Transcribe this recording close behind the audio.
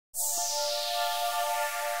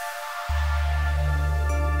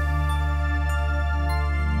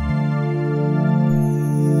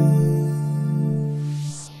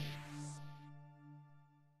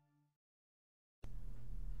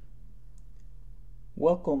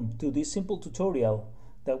Welcome to this simple tutorial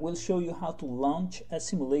that will show you how to launch a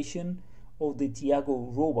simulation of the Tiago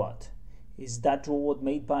robot. It's that robot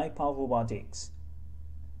made by Robotics.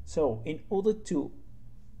 So in order to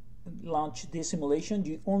launch this simulation,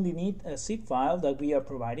 you only need a zip file that we are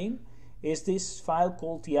providing. Is this file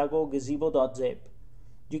called tiagogazebo.zip.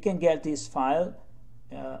 You can get this file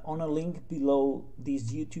on a link below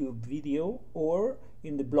this YouTube video or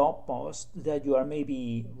in the blog post that you are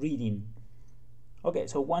maybe reading. Okay,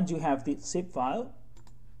 so once you have the zip file,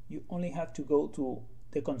 you only have to go to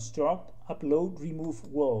the construct, upload, remove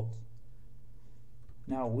world.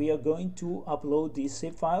 Now we are going to upload this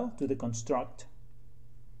zip file to the construct.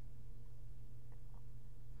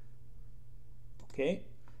 Okay,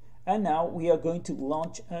 and now we are going to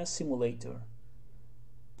launch a simulator,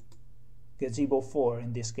 Gazebo 4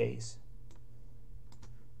 in this case.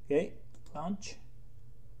 Okay, launch.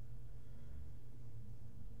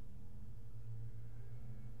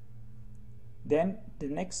 Then the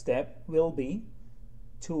next step will be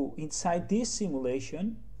to, inside this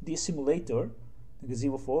simulation, this simulator, the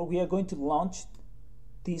Gazebo 4, we are going to launch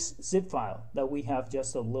this zip file that we have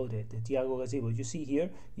just uploaded, the Tiago Gazebo. You see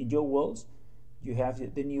here in your walls, you have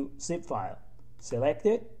the new zip file. Select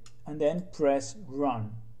it and then press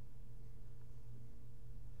run.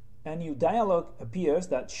 A new dialog appears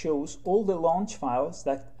that shows all the launch files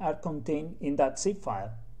that are contained in that zip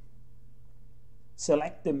file.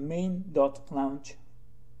 Select the main.launch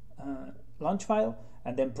launch file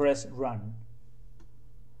and then press run.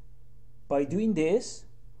 By doing this,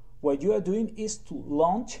 what you are doing is to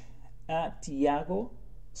launch a Tiago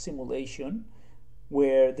simulation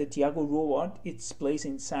where the Tiago robot is placed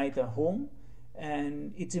inside a home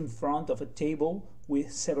and it's in front of a table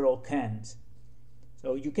with several cans.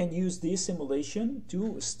 So you can use this simulation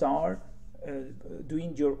to start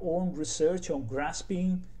doing your own research on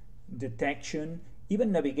grasping, detection, even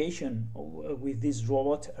navigation with this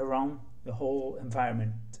robot around the whole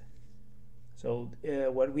environment. So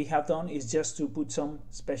what we have done is just to put some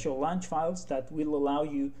special launch files that will allow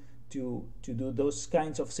you to do those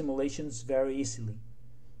kinds of simulations very easily.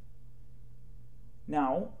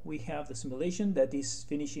 Now we have the simulation that is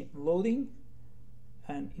finishing loading,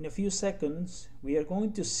 and in a few seconds we are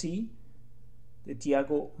going to see the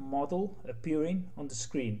Tiago model appearing on the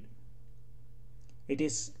screen. It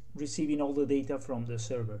is receiving all the data from the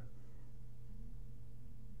server.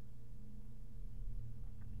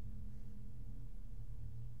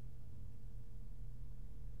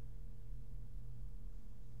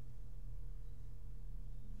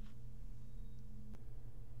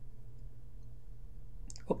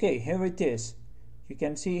 Okay, here it is. You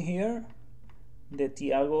can see here the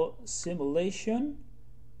Tiago simulation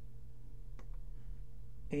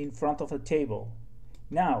in front of a table.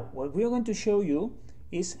 Now, what we are going to show you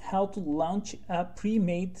is how to launch a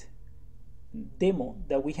pre-made demo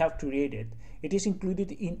that we have created. It is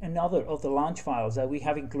included in another of the launch files that we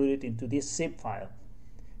have included into this zip file.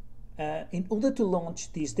 In order to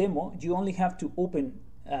launch this demo, you only have to open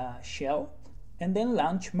a shell and then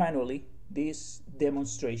launch manually this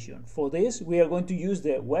demonstration. For this, we are going to use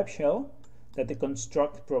the web shell that the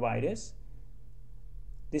construct provides us.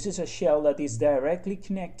 This is a shell that is directly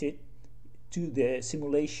connected to the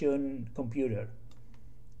simulation computer.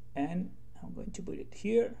 And I'm going to put it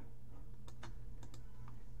here.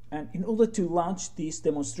 And in order to launch this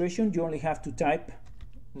demonstration, you only have to type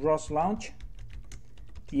ROS launch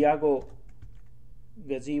Tiago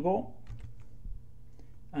Gazebo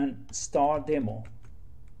and start demo.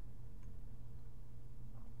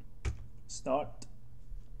 Start.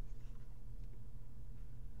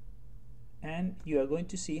 And you are going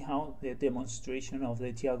to see how the demonstration of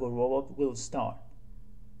the Tiago robot will start.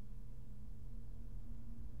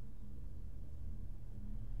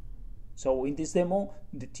 So in this demo,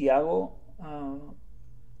 the Tiago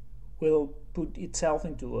will put itself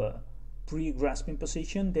into a pre-grasping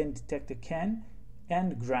position, then detect the can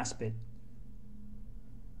and grasp it.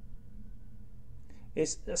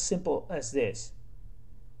 It's as simple as this.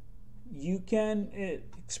 You can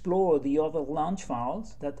explore the other launch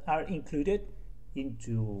files that are included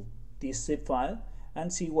into this zip file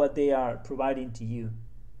and see what they are providing to you.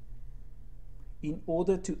 In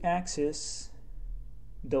order to access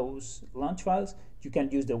those launch files, you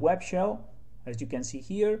can use the web shell, as you can see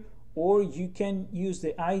here, or you can use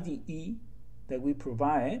the IDE that we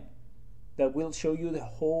provide that will show you the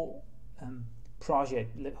whole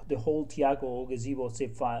project, the whole Tiago Gazebo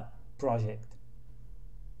zip file project.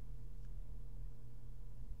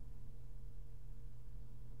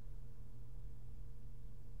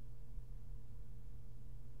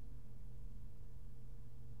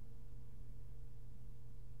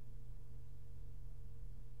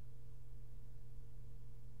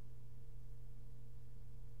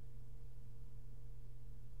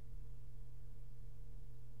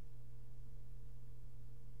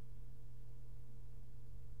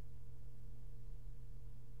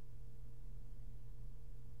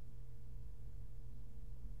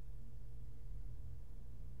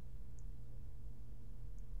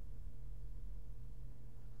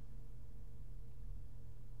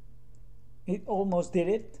 it almost did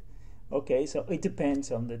it. Okay, so it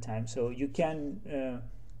depends on the time. So you can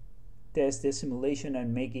test the simulation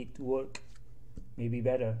and make it work maybe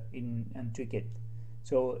better and tweak it.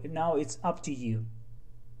 So now it's up to you.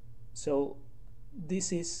 So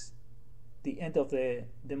this is the end of the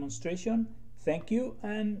demonstration. Thank you,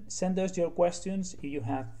 and send us your questions if you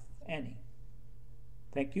have any.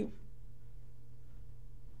 Thank you.